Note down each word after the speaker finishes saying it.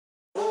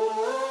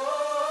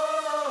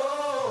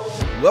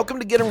Welcome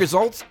to Getting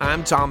Results.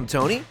 I'm Tom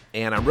Toney,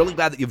 and I'm really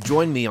glad that you've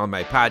joined me on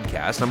my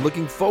podcast. I'm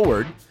looking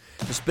forward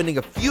to spending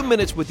a few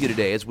minutes with you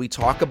today as we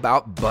talk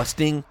about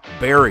busting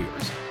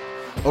barriers.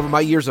 Over my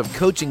years of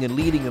coaching and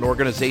leading in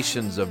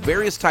organizations of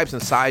various types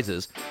and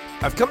sizes,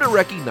 I've come to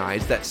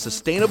recognize that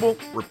sustainable,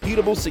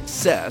 repeatable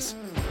success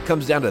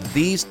comes down to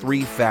these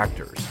three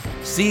factors: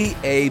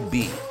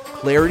 CAB,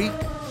 clarity,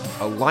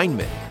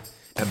 alignment,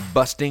 and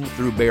busting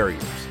through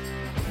barriers.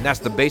 And that's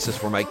the basis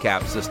for my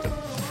CAB system.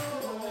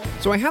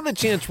 So I had the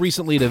chance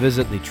recently to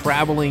visit the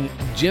traveling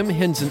Jim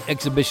Henson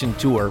exhibition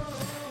tour.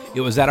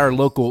 It was at our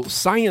local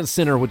science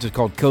center, which is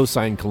called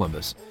COSI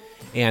Columbus.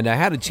 And I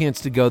had a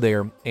chance to go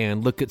there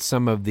and look at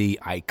some of the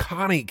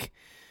iconic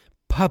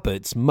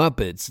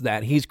Muppets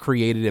that he's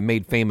created and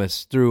made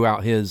famous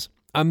throughout his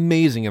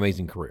amazing,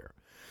 amazing career.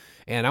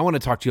 And I want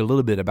to talk to you a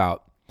little bit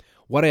about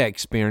what I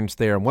experienced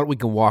there and what we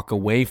can walk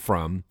away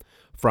from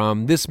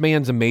this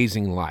man's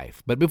amazing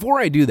life. But before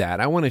I do that,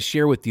 I want to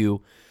share with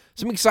you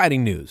some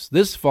exciting news.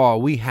 This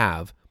fall, we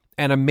have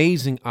an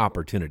amazing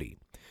opportunity.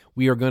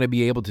 We are going to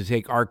be able to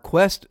take our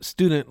Quest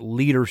student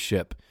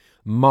leadership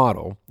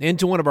model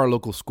into one of our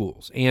local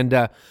schools. And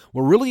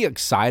we're really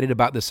excited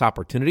about this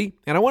opportunity.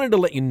 And I wanted to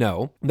let you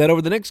know that over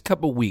the next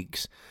couple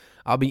weeks,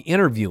 I'll be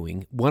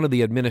interviewing one of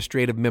the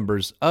administrative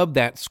members of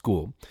that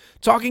school,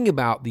 talking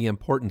about the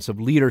importance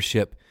of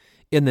leadership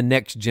in the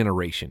next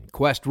generation.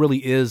 Quest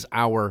really is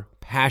our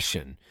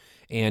passion.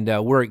 And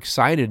we're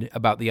excited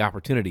about the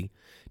opportunity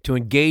to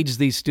engage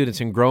these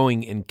students in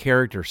growing in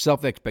character,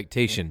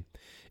 self-expectation,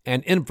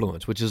 and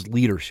influence, which is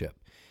leadership.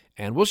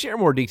 And we'll share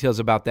more details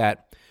about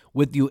that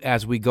with you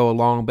as we go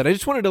along. But I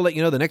just wanted to let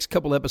you know the next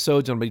couple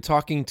episodes, I'm going to be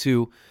talking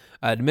to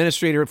an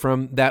administrator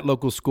from that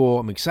local school.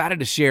 I'm excited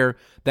to share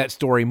that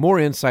story, more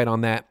insight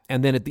on that.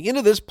 And then at the end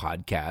of this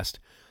podcast,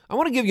 I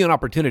want to give you an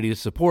opportunity to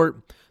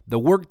support the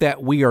work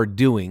that we are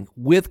doing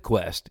with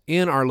Quest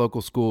in our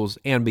local schools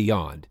and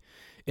beyond.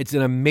 It's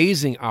an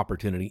amazing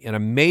opportunity, an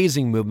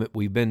amazing movement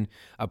we've been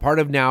a part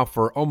of now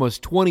for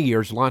almost 20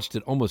 years, launched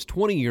it almost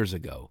 20 years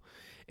ago.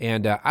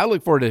 And I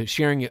look forward to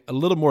sharing a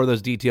little more of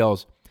those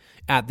details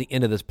at the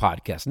end of this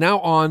podcast. Now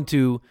on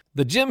to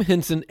the Jim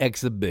Henson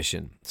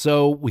exhibition.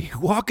 So we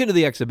walk into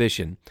the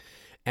exhibition,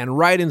 and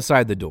right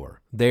inside the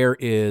door, there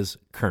is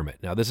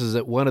Kermit. Now this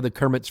is one of the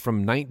Kermits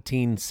from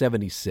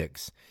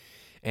 1976.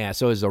 And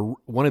so it's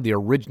one of the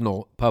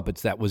original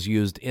puppets that was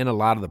used in a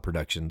lot of the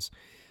productions,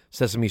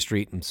 Sesame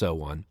Street and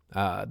so on,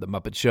 The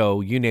Muppet Show,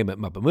 you name it,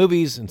 Muppet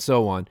Movies and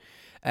so on.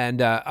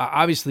 And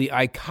obviously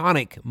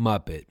iconic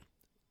Muppet,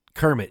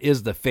 Kermit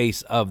is the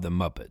face of the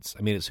Muppets.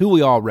 I mean, it's who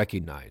we all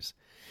recognize.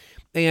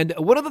 And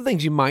one of the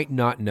things you might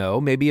not know,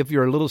 maybe if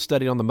you're a little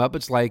studied on the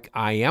Muppets like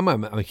I am,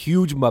 I'm a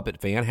huge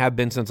Muppet fan, have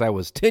been since I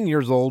was 10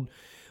 years old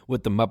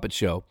with The Muppet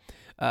Show,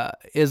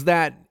 is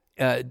that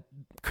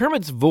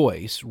Kermit's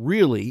voice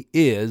really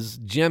is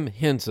Jim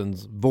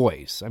Henson's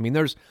voice. I mean,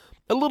 there's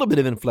a little bit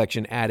of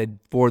inflection added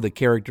for the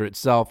character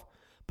itself,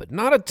 but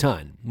not a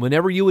ton.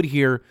 Whenever you would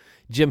hear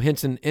Jim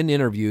Henson in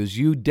interviews,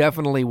 you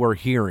definitely were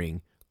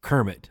hearing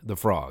Kermit the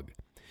Frog.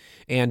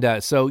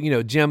 And so,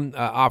 Jim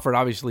offered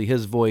obviously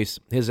his voice,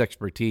 his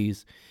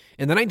expertise.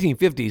 In the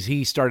 1950s,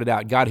 he started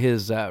out, got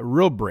his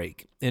real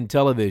break in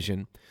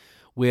television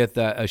with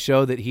a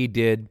show that he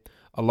did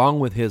along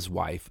with his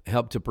wife,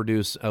 helped to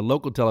produce a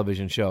local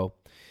television show.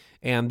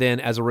 And then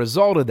as a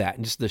result of that,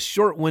 and just the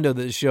short window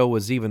that the show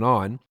was even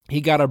on,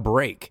 he got a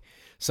break.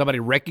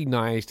 Somebody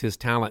recognized his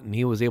talent, and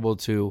he was able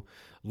to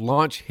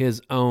launch his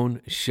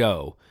own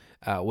show,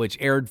 which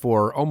aired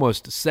for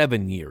almost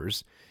 7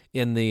 years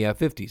in the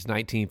 50s,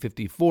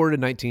 1954 to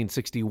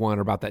 1961,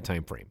 or about that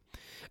time frame.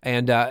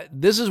 And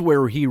this is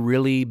where he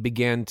really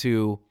began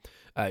to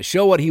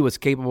show what he was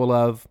capable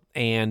of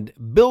and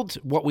built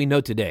what we know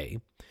today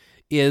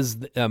is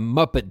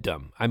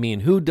Muppetdom. I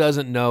mean, who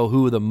doesn't know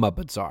who the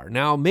Muppets are?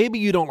 Now, maybe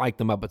you don't like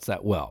the Muppets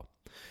that well.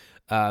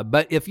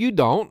 But if you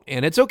don't,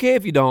 and it's okay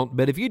if you don't,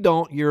 but if you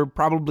don't, you're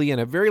probably in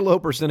a very low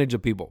percentage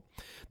of people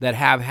that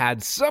have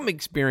had some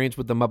experience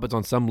with the Muppets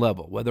on some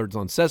level, whether it's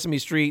on Sesame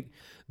Street,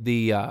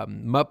 the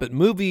Muppet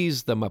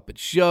Movies, the Muppet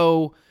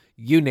Show,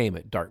 you name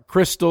it, Dark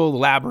Crystal,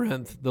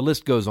 Labyrinth, the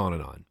list goes on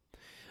and on.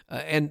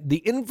 And the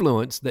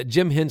influence that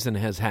Jim Henson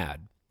has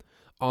had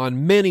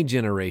on many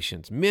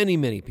generations, many,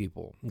 many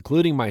people,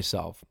 including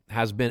myself,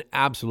 has been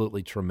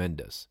absolutely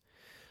tremendous.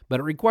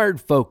 But it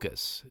required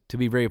focus, to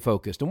be very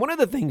focused. And one of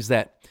the things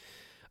that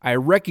I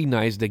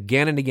recognized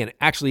again and again,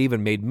 actually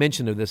even made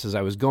mention of this as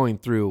I was going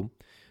through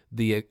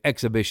the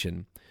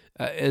exhibition,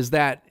 is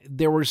that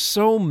there were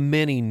so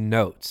many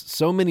notes,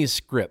 so many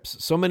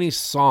scripts, so many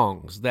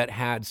songs that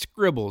had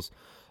scribbles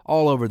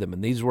all over them.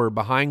 And these were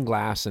behind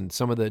glass in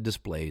some of the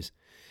displays.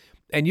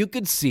 And you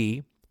could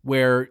see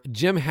where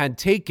Jim had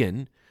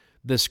taken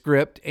the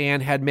script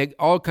and had made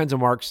all kinds of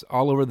marks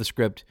all over the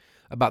script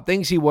about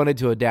things he wanted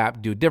to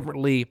adapt, do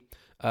differently,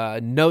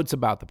 notes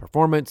about the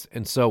performance,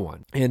 and so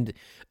on. And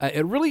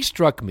it really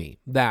struck me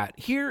that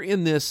here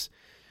in this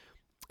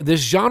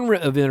this genre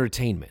of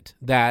entertainment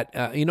that,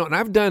 and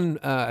I've done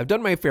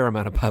my fair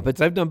amount of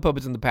puppets. I've done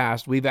puppets in the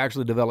past. We've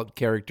actually developed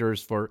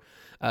characters for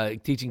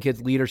teaching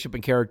kids leadership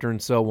and character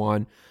and so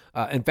on.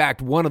 In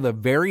fact, one of the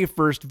very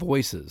first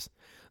voices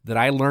that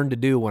I learned to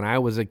do when I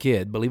was a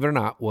kid, believe it or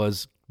not,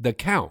 was the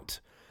Count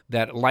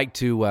that liked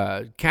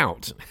to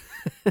count.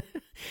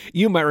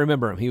 You might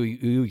remember him. He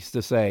used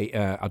to say,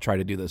 I'll try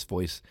to do this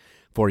voice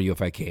for you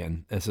if I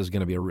can. This is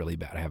going to be a really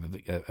bad. I have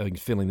a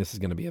feeling this is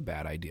going to be a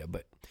bad idea,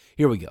 but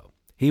here we go.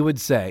 He would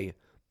say,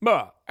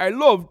 "Ma, I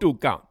love to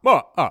count.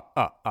 Ma,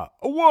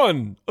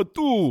 1,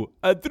 2,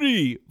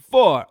 3,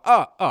 4.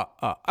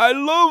 I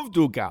love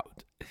to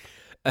count."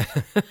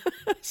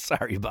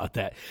 Sorry about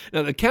that.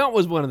 Now, the Count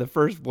was one of the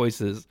first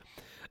voices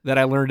that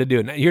I learned to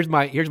do. Now, here's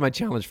my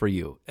challenge for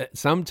you.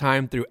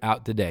 Sometime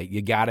throughout today,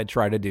 you got to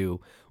try to do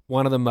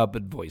one of the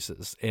Muppet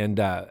voices, and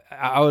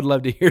I would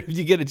love to hear if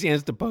you get a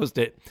chance to post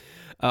it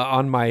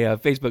on my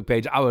Facebook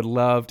page. I would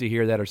love to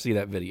hear that or see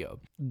that video.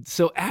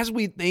 So as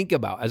I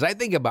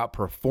think about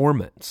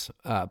performance,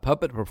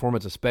 puppet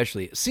performance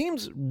especially, it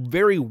seems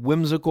very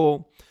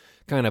whimsical,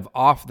 kind of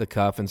off the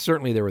cuff, and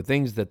certainly there were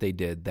things that they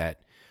did that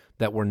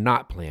were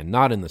not planned,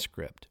 not in the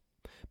script.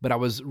 But I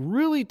was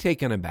really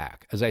taken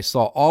aback as I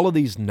saw all of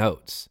these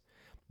notes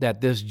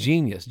that this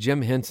genius,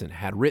 Jim Henson,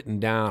 had written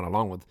down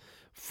along with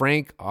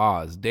Frank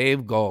Oz,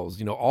 Dave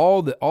Goelz,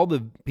 all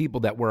the people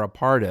that were a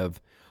part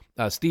of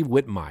Steve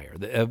Whitmire,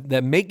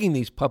 that making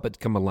these puppets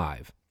come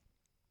alive,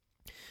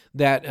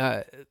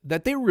 that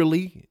they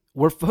really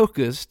were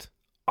focused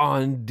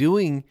on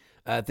doing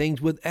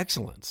things with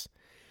excellence,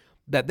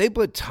 that they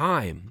put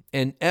time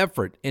and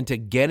effort into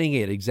getting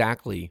it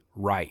exactly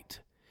right.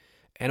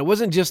 And it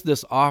wasn't just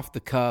this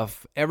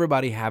off-the-cuff,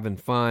 everybody having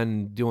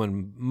fun,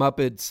 doing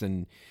Muppets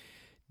and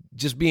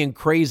just being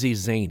crazy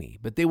zany,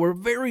 but they were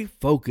very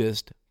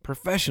focused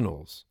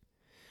professionals.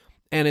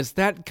 And it's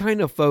that kind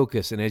of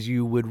focus. And as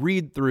you would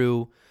read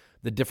through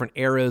the different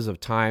eras of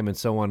time and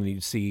so on, and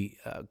you'd see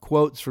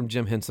quotes from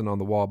Jim Henson on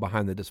the wall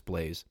behind the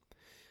displays,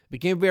 it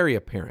became very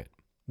apparent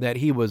that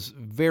he was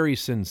very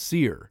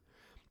sincere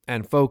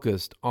and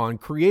focused on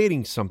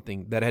creating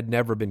something that had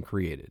never been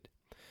created.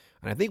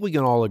 And I think we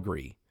can all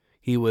agree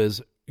he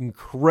was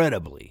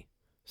incredibly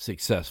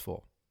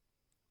successful,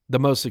 the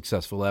most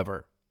successful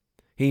ever.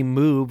 He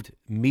moved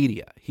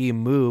media. He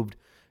moved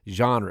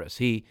genres.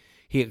 He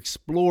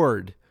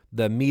explored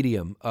the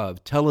medium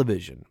of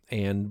television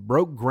and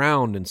broke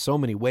ground in so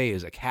many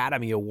ways,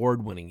 Academy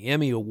Award-winning,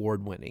 Emmy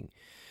Award-winning,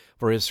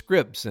 for his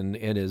scripts and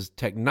his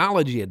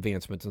technology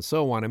advancements and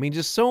so on. I mean,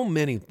 just so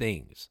many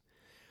things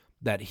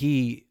that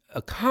he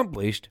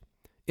accomplished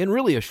in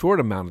really a short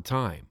amount of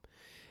time.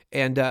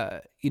 And,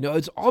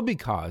 it's all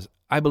because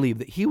I believe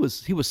that he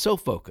was so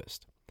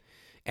focused,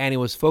 and he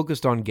was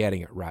focused on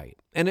getting it right.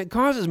 And it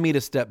causes me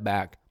to step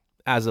back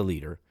as a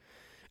leader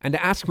and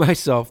to ask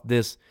myself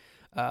this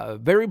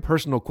very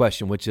personal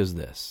question, which is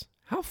this: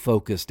 how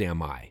focused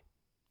am I?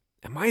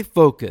 Am I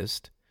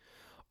focused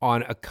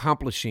on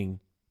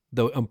accomplishing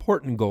the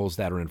important goals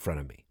that are in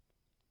front of me?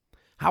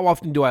 How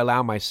often do I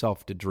allow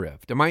myself to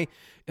drift? Am I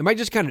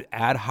just kind of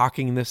ad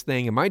hocing this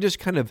thing? Am I just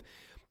kind of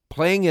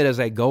playing it as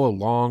I go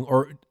along?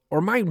 Or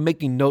am I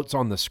making notes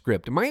on the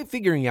script? Am I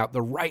figuring out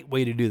the right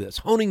way to do this,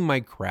 honing my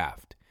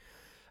craft?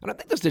 And I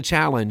think that's a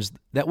challenge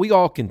that we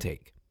all can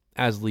take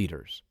as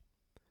leaders,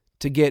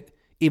 to get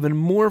even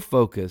more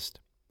focused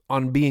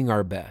on being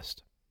our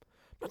best.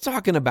 I'm not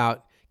talking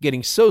about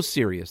getting so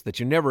serious that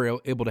you're never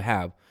able to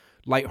have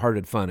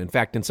lighthearted fun. In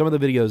fact, in some of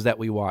the videos that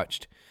we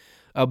watched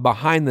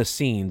behind the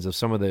scenes of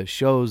some of the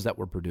shows that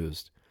were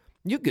produced,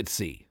 you could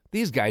see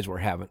these guys were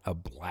having a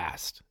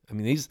blast. I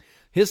mean,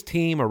 his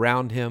team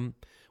around him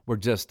were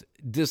just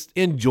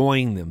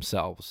enjoying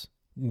themselves,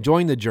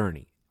 enjoying the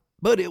journey.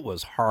 But it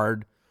was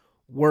hard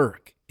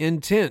work,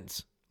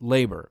 intense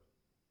labor.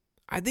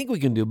 I think we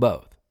can do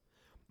both.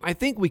 I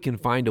think we can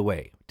find a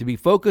way to be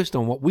focused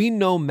on what we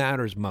know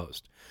matters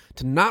most,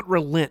 to not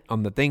relent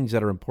on the things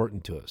that are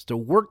important to us, to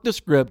work the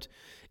script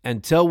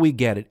until we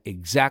get it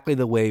exactly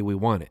the way we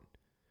want it,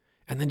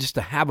 and then just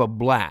to have a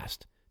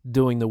blast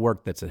doing the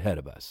work that's ahead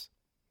of us.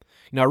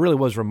 I really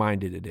was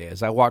reminded today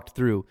as I walked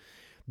through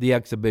the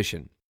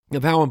exhibition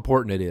of how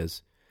important it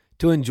is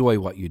to enjoy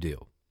what you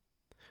do.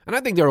 And I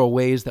think there are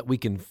ways that we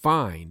can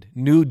find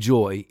new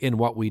joy in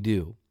what we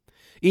do,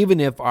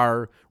 even if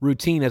our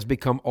routine has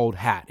become old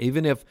hat,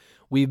 even if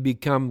we've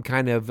become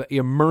kind of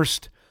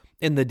immersed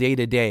in the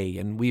day-to-day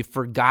and we've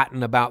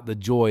forgotten about the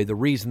joy, the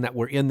reason that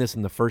we're in this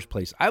in the first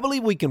place. I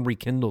believe we can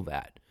rekindle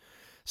that.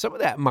 Some of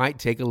that might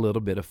take a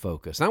little bit of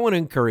focus. And I want to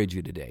encourage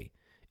you today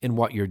in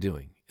what you're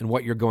doing and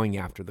what you're going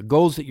after, the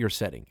goals that you're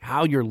setting,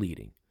 how you're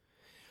leading,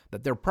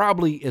 that there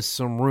probably is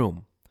some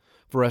room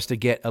for us to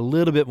get a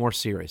little bit more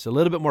serious, a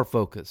little bit more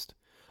focused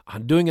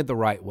on doing it the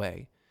right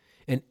way.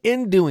 And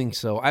in doing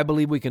so, I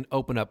believe we can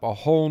open up a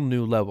whole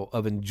new level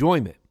of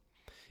enjoyment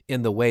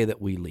in the way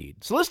that we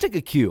lead. So let's take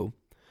a cue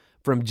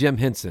from Jim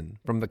Henson,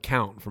 from the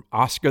Count, from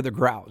Oscar the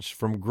Grouch,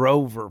 from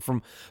Grover,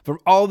 from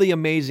all the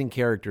amazing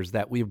characters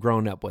that we've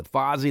grown up with,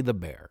 Fozzie the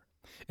Bear.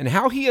 and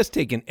how he has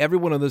taken every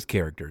one of those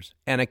characters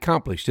and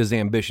accomplished his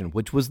ambition,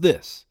 which was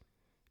this.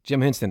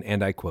 Jim Henson,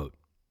 and I quote,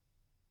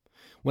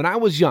 "When I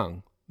was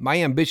young,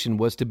 my ambition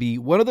was to be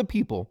one of the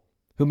people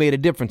who made a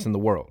difference in the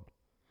world.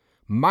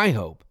 My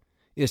hope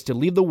is to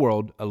leave the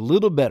world a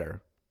little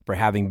better for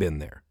having been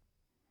there."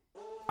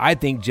 I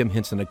think Jim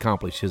Henson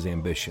accomplished his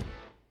ambition,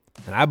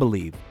 and I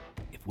believe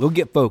if we'll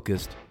get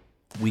focused,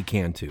 we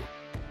can too.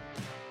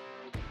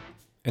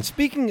 And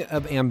speaking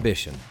of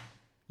ambition,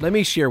 let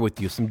me share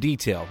with you some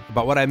detail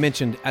about what I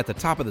mentioned at the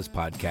top of this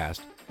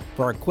podcast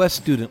for our Quest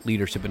student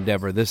leadership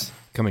endeavor this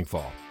coming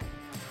fall.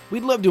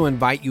 We'd love to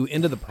invite you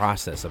into the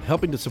process of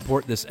helping to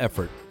support this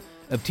effort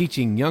of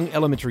teaching young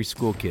elementary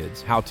school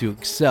kids how to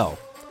excel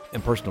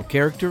in personal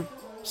character,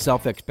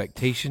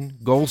 self-expectation,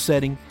 goal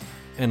setting,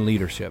 and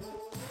leadership.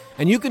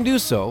 And you can do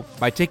so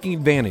by taking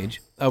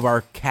advantage of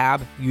our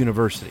CAB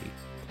University.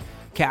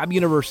 CAB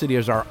University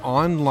is our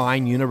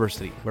online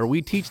university where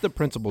we teach the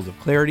principles of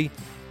clarity,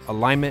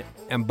 alignment,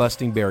 and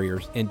busting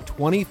barriers in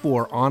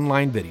 24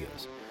 online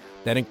videos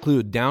that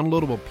include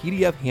downloadable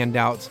PDF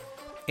handouts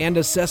and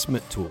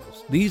assessment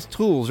tools. These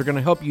tools are going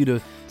to help you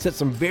to set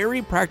some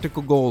very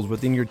practical goals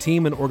within your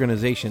team and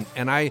organization,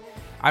 and I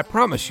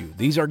promise you,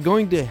 these are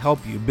going to help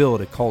you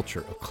build a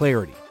culture of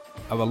clarity,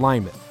 of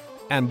alignment,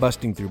 and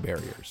busting through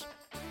barriers.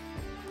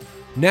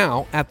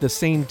 Now, at the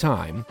same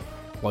time,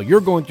 while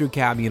you're going through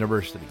CAB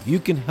University, you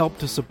can help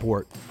to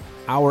support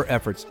our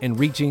efforts in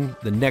reaching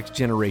the next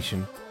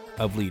generation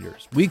of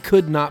leaders. We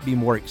could not be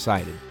more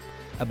excited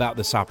about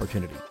this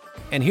opportunity.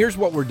 And here's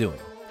what we're doing.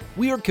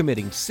 We are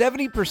committing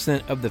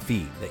 70% of the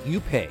fee that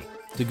you pay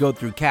to go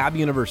through CAB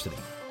University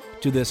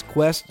to this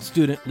Quest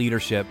student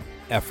leadership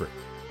effort.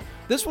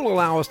 This will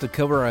allow us to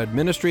cover our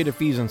administrative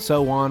fees and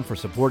so on for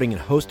supporting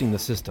and hosting the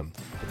system.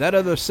 But that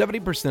other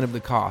 70% of the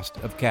cost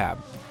of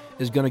CAB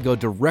is going to go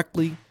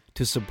directly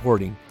to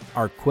supporting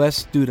our Quest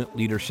student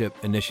leadership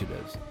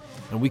initiatives.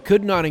 And we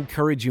could not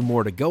encourage you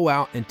more to go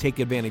out and take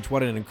advantage.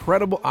 What an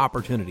incredible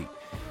opportunity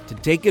to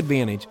take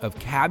advantage of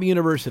CAB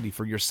University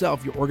for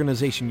yourself, your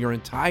organization, your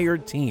entire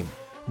team,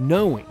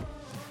 knowing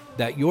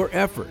that your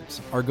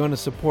efforts are going to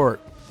support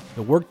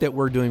the work that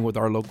we're doing with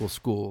our local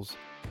schools.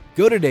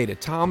 Go today to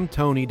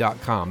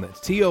tomtoney.com.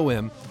 That's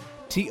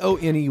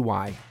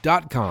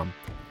TOMTONEY.com.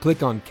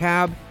 Click on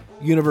CAB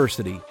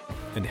University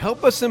and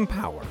help us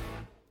empower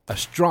a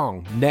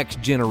strong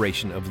next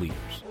generation of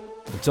leaders.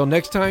 Until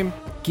next time,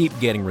 keep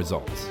getting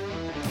results.